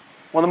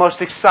 One of the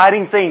most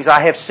exciting things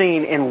I have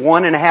seen in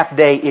 1.5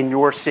 days in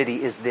your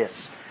city is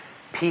this.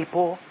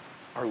 People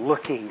are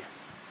looking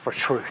for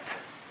truth.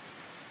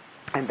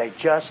 And they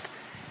just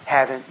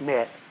haven't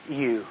met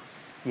you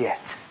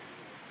yet.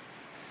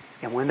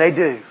 And when they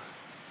do,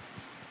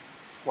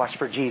 watch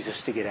for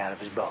Jesus to get out of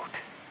His boat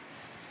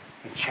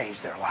and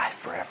change their life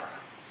forever.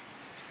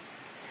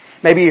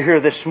 Maybe you're here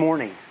this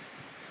morning.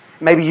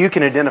 Maybe you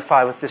can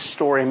identify with this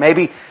story.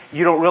 Maybe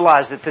you don't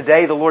realize that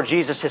today the Lord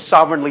Jesus has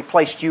sovereignly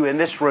placed you in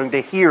this room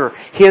to hear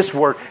His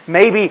word.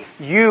 Maybe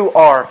you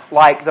are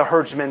like the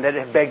herdsmen that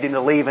have begged Him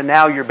to leave and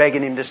now you're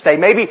begging Him to stay.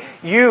 Maybe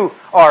you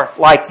are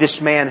like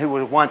this man who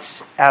was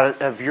once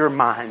out of your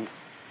mind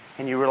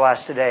and you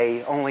realize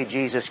today only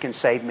Jesus can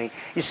save me.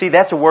 You see,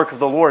 that's a work of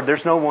the Lord.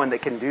 There's no one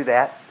that can do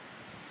that.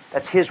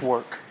 That's His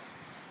work.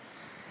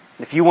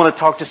 And if you want to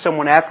talk to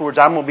someone afterwards,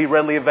 I'm going to be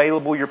readily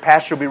available. Your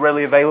pastor will be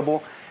readily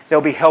available.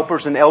 There'll be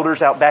helpers and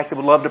elders out back that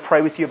would love to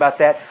pray with you about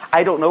that.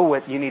 I don't know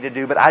what you need to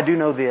do, but I do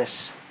know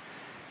this.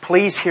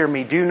 Please hear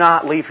me. Do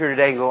not leave here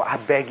today and go, I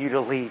beg you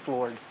to leave,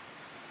 Lord.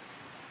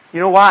 You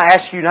know why I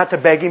ask you not to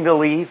beg Him to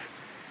leave?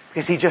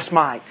 Because He just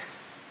might.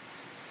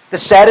 The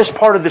saddest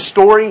part of the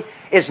story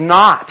is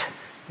not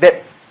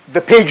that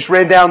the pigs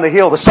ran down the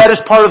hill. The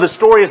saddest part of the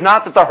story is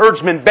not that the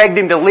herdsman begged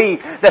Him to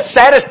leave. The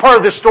saddest part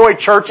of the story,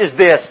 church, is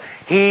this.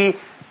 He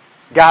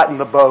got in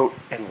the boat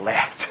and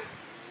left.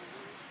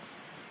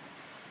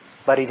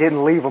 But He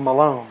didn't leave them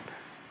alone.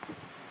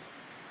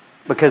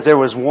 Because there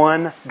was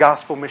one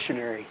gospel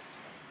missionary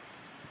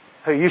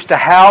who used to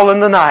howl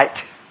in the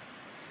night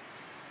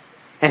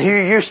and who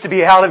used to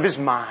be out of his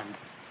mind.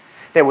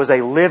 There was a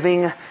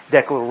living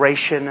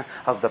declaration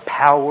of the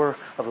power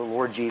of the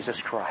Lord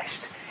Jesus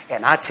Christ.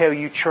 And I tell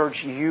you,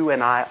 church, you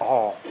and I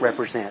all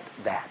represent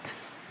that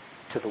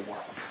to the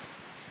world.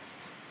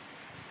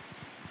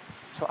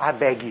 So I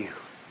beg you,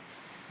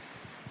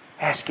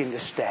 ask Him to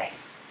stay.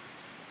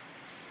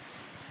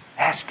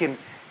 Ask Him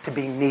to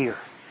be near.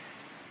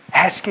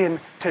 Ask Him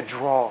to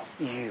draw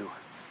you.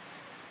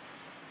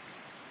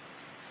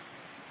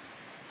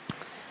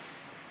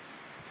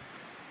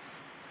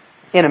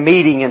 In a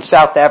meeting in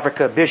South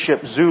Africa,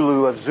 Bishop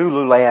Zulu of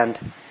Zululand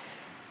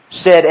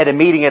said at a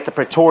meeting at the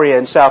Pretoria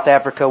in South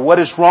Africa, what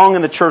is wrong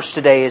in the church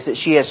today is that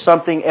she has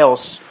something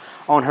else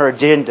on her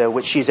agenda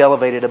which she's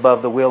elevated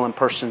above the will and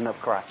person of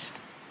Christ.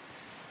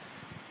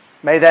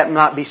 May that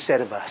not be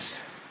said of us.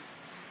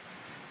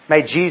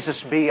 May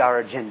Jesus be our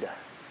agenda.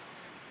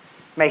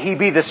 May He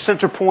be the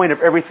center point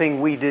of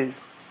everything we do.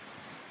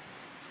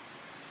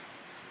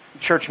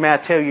 Church, may I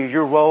tell you,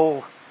 your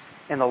role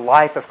in the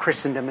life of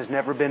Christendom has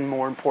never been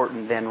more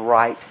important than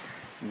right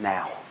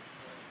now.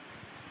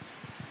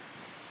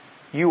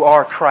 You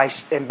are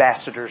Christ's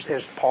ambassadors,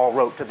 as Paul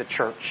wrote to the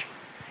church.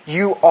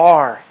 You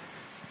are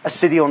a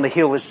city on the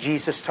hill, as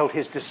Jesus told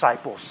His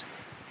disciples.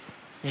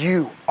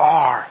 You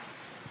are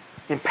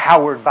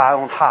empowered by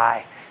on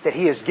high, that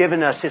He has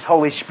given us His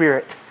Holy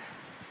Spirit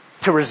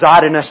to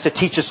reside in us, to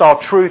teach us all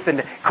truth and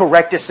to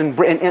correct us and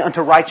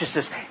unto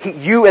righteousness.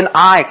 You and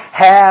I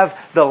have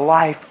the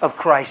life of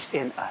Christ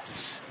in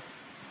us.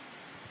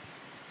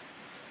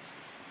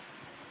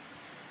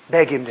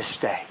 Beg Him to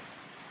stay.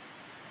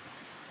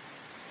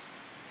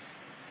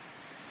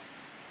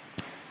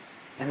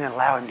 And then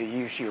allow Him to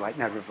use you like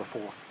never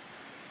before.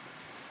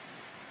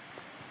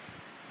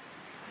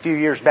 A few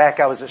years back,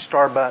 I was at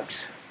Starbucks,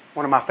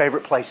 one of my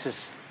favorite places.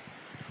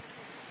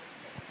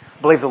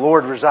 I believe the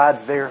Lord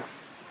resides there.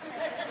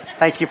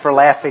 Thank you for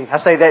laughing. I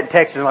say that in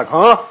Texas, I'm like,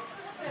 huh?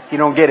 You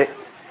don't get it.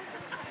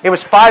 It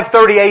was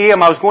 5:30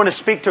 a.m. I was going to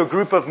speak to a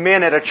group of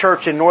men at a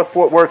church in North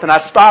Fort Worth, and I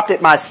stopped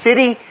at my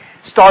city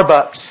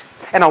Starbucks.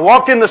 And I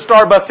walked in the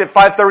Starbucks at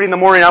 5:30 in the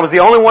morning. I was the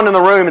only one in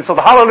the room, and so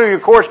the Hallelujah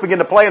chorus began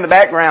to play in the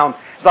background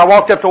as I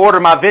walked up to order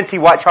my venti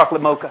white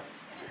chocolate mocha.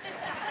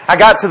 I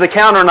got to the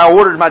counter and I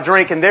ordered my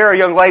drink, and there a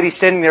young lady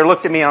standing there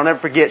looked at me, and I'll never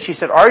forget. She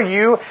said, "Are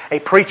you a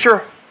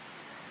preacher?"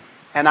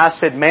 And I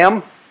said,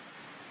 "Ma'am,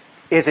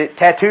 is it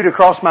tattooed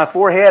across my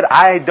forehead?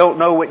 I don't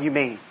know what you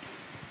mean."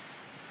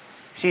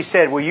 She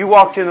said, "Well, you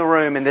walked in the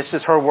room," and this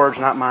is her words,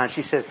 not mine.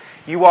 She says,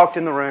 "You walked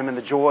in the room and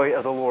the joy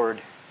of the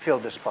Lord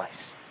filled this place."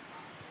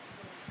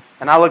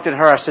 And I looked at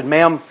her, I said,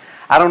 "Ma'am,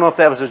 I don't know if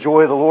that was the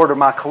joy of the Lord or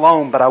my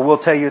cologne, but I will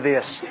tell you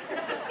this."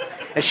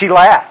 And she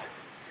laughed.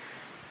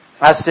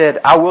 I said,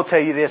 "I will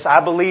tell you this.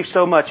 I believe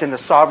so much in the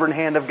sovereign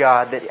hand of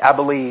God that I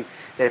believe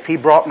that if He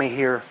brought me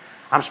here,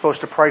 I'm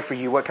supposed to pray for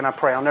you. What can I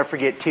pray?" I'll never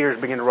forget, tears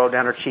began to roll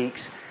down her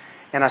cheeks.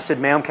 And I said,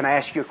 "Ma'am, can I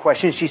ask you a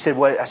question?" She said,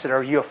 "What?" I said,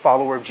 "Are you a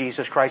follower of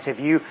Jesus Christ?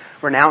 Have you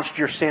renounced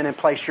your sin and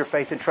placed your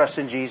faith and trust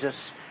in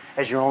Jesus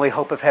as your only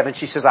hope of heaven?"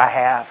 She says, "I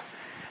have."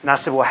 And I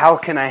said, "Well, how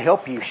can I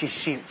help you?"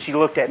 She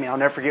looked at me. I'll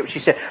never forget what she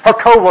said. "Her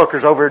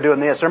coworkers over here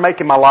doing this. They're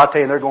making my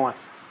latte and they're going."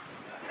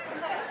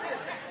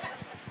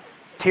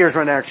 Tears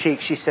run down her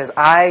cheeks. She says,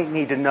 "I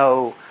need to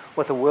know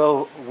what the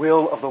will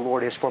of the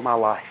Lord is for my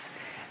life."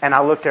 And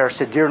I looked at her and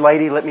said, "Dear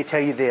lady, let me tell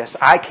you this.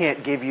 I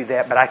can't give you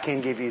that, but I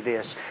can give you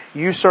this.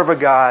 You serve a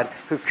God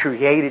who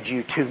created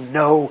you to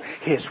know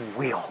His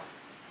will.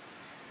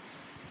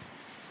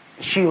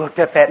 She looked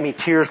up at me,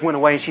 tears went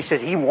away, and she said,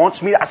 He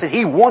wants me. I said,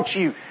 He wants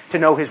you to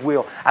know His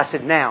will. I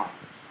said, now,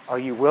 are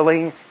you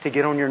willing to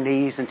get on your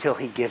knees until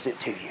He gives it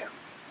to you?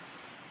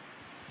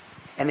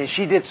 And then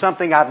she did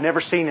something I've never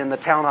seen in the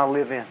town I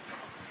live in.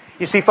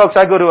 You see, folks,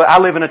 I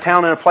live in a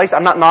town and a place.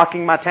 I'm not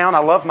knocking my town. I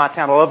love my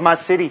town. I love my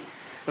city.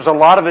 There's a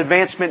lot of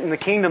advancement in the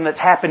kingdom that's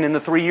happened in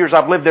the 3 years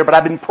I've lived there, but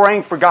I've been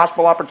praying for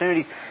gospel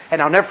opportunities.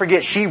 And I'll never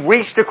forget, she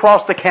reached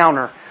across the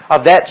counter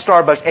of that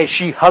Starbucks and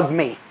she hugged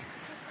me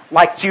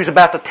like she was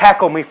about to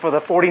tackle me for the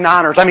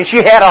 49ers. I mean, she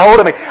had a hold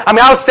of me. I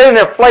mean, I was standing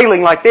there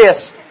flailing like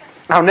this.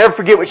 I'll never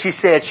forget what she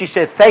said. She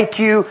said, thank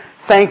you,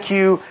 thank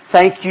you,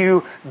 thank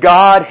you.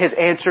 God has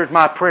answered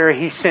my prayer.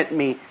 He sent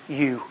me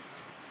you.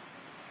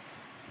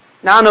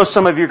 Now I know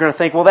some of you are going to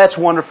think, well, that's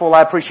wonderful.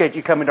 I appreciate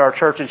you coming to our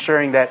church and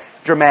sharing that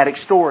dramatic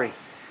story.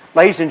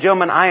 Ladies and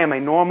gentlemen, I am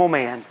a normal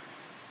man.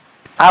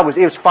 It was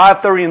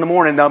 5:30 in the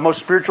morning. The most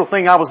spiritual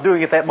thing I was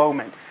doing at that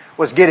moment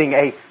was getting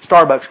a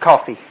Starbucks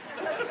coffee.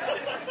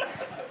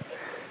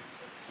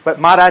 But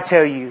might I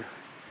tell you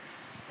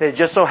that it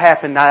just so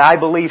happened that I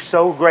believe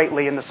so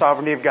greatly in the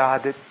sovereignty of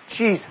God that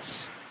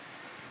Jesus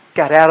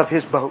got out of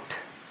His boat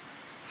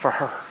for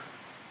her.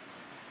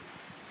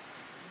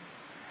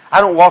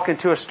 I don't walk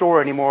into a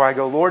store anymore. I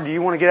go, Lord, do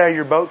you want to get out of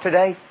your boat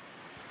today?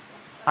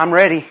 I'm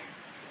ready.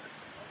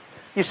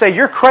 You say,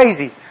 you're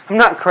crazy. I'm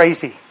not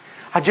crazy.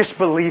 I just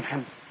believe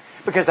Him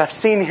because I've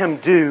seen Him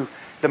do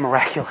the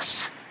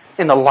miraculous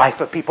in the life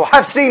of people.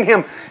 I've seen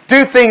Him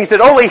do things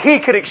that only He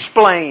could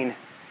explain.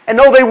 And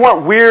no, they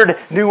weren't weird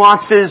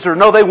nuances, or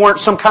no, they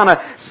weren't some kind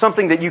of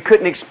something that you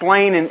couldn't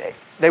explain. And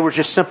they were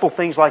just simple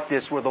things like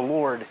this where the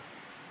Lord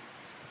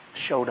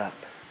showed up.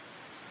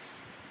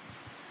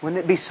 Wouldn't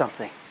it be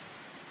something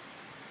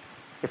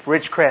if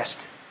Ridgecrest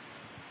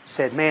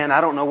said, man, I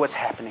don't know what's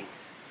happening,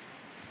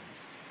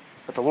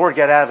 but the Lord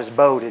got out of His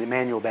boat at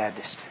Emmanuel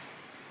Baptist,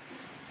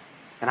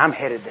 and I'm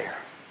headed there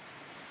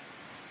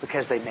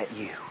because they met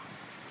you.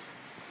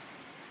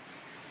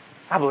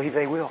 I believe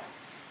they will.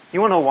 You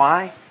want to know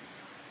why?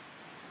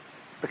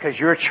 Because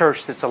you're a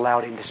church that's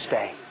allowed Him to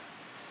stay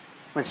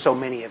when so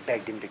many have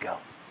begged Him to go.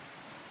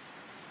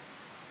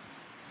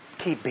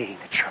 Keep being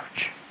the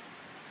church.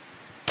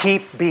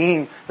 Keep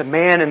being the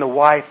man and the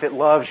wife that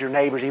loves your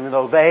neighbors even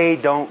though they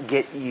don't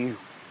get you.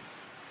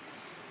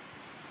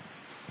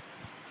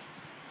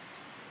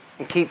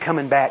 And keep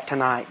coming back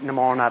tonight and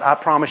tomorrow night. I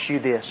promise you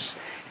this.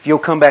 If you'll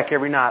come back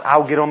every night,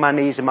 I'll get on my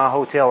knees in my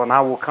hotel and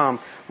I will come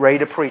ready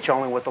to preach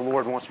only what the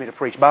Lord wants me to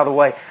preach. By the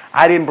way,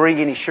 I didn't bring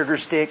any sugar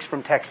sticks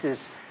from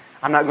Texas.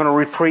 I'm not going to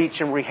re-preach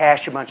and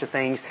rehash a bunch of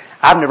things.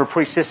 I've never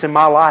preached this in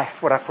my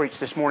life, what I preached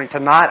this morning.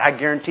 Tonight, I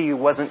guarantee you,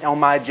 wasn't on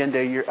my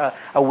agenda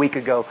a week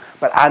ago.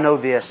 But I know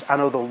this. I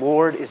know the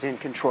Lord is in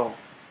control.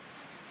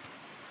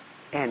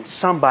 And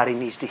somebody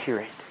needs to hear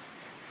it.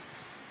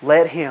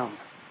 Let Him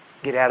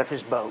get out of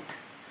His boat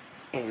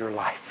in your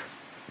life.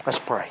 Let's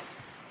pray.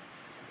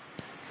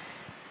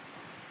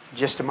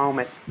 Just a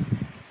moment.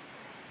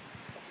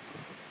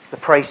 The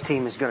praise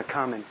team is going to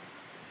come and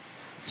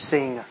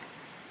sing.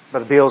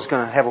 Brother Bill's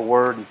going to have a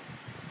word.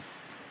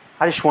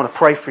 I just want to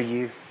pray for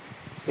you.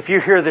 If you're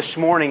here this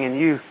morning and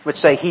you would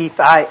say, Heath,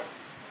 I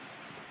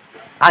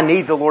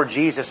need the Lord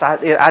Jesus.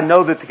 I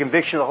know that the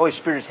conviction of the Holy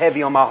Spirit is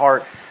heavy on my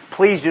heart.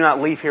 Please do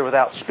not leave here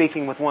without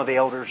speaking with one of the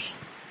elders.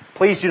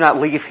 Please do not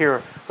leave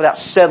here without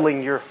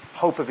settling your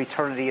hope of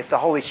eternity if the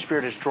Holy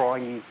Spirit is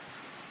drawing you.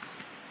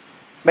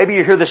 Maybe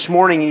you're here this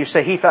morning and you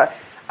say, Heath,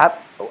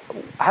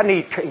 I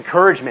need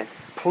encouragement.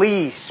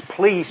 Please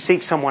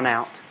seek someone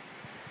out.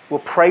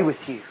 We'll pray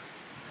with you.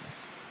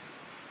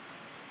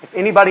 If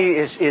anybody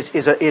is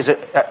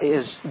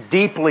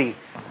deeply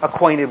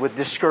acquainted with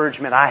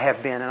discouragement, I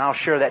have been, and I'll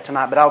share that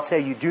tonight. But I'll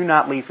tell you, do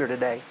not leave here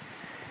today.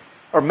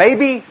 Or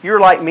maybe you're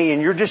like me and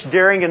you're just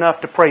daring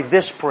enough to pray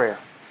this prayer.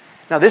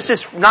 Now, this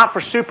is not for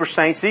super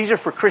saints. These are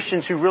for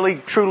Christians who really,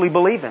 truly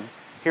believe Him.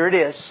 Here it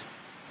is.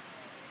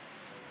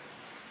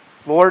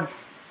 Lord,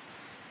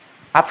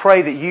 I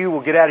pray that you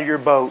will get out of your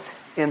boat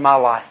in my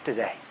life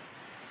today.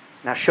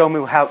 Now show me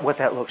what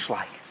that looks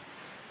like.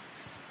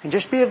 And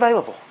just be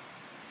available.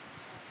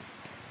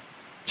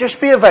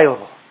 Just be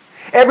available.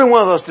 Every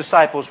one of those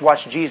disciples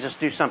watched Jesus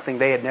do something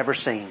they had never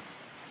seen.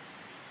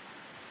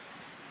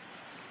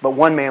 But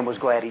one man was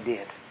glad He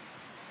did.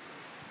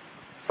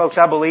 Folks,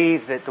 I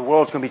believe that the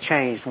world's going to be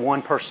changed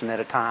one person at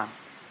a time.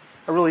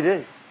 I really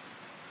do.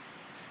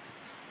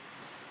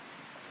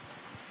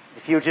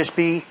 If you'll just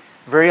be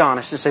very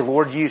honest and say,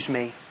 Lord, use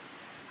me.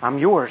 I'm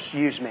yours.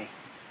 Use me.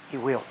 He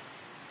will.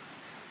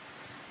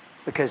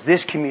 Because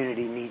this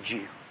community needs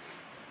you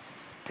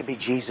to be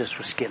Jesus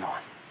with skin on.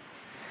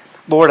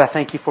 Lord, I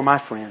thank you for my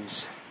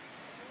friends.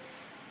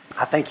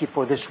 I thank you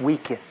for this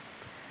weekend.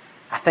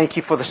 I thank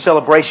you for the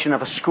celebration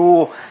of a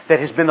school that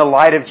has been the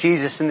light of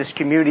Jesus in this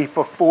community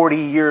for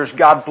 40 years.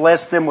 God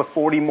bless them with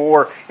 40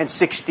 more and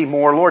 60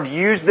 more. Lord,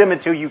 use them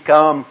until you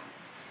come.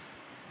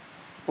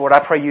 Lord, I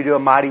pray you do a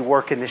mighty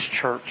work in this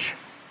church.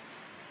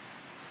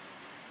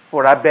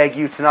 Lord, I beg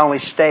you to not only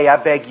stay, I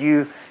beg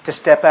you to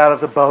step out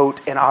of the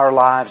boat in our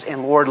lives.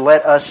 And Lord,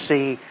 let us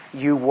see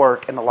you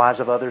work in the lives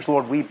of others.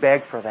 Lord, we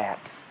beg for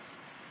that.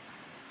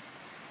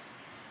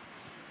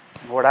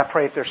 Lord, I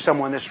pray if there's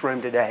someone in this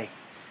room today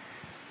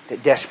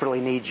that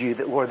desperately needs you,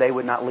 that Lord, they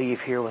would not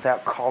leave here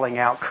without calling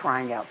out,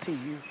 crying out to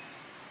you.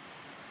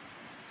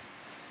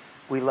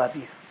 We love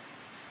you.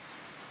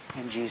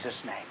 In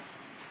Jesus' name.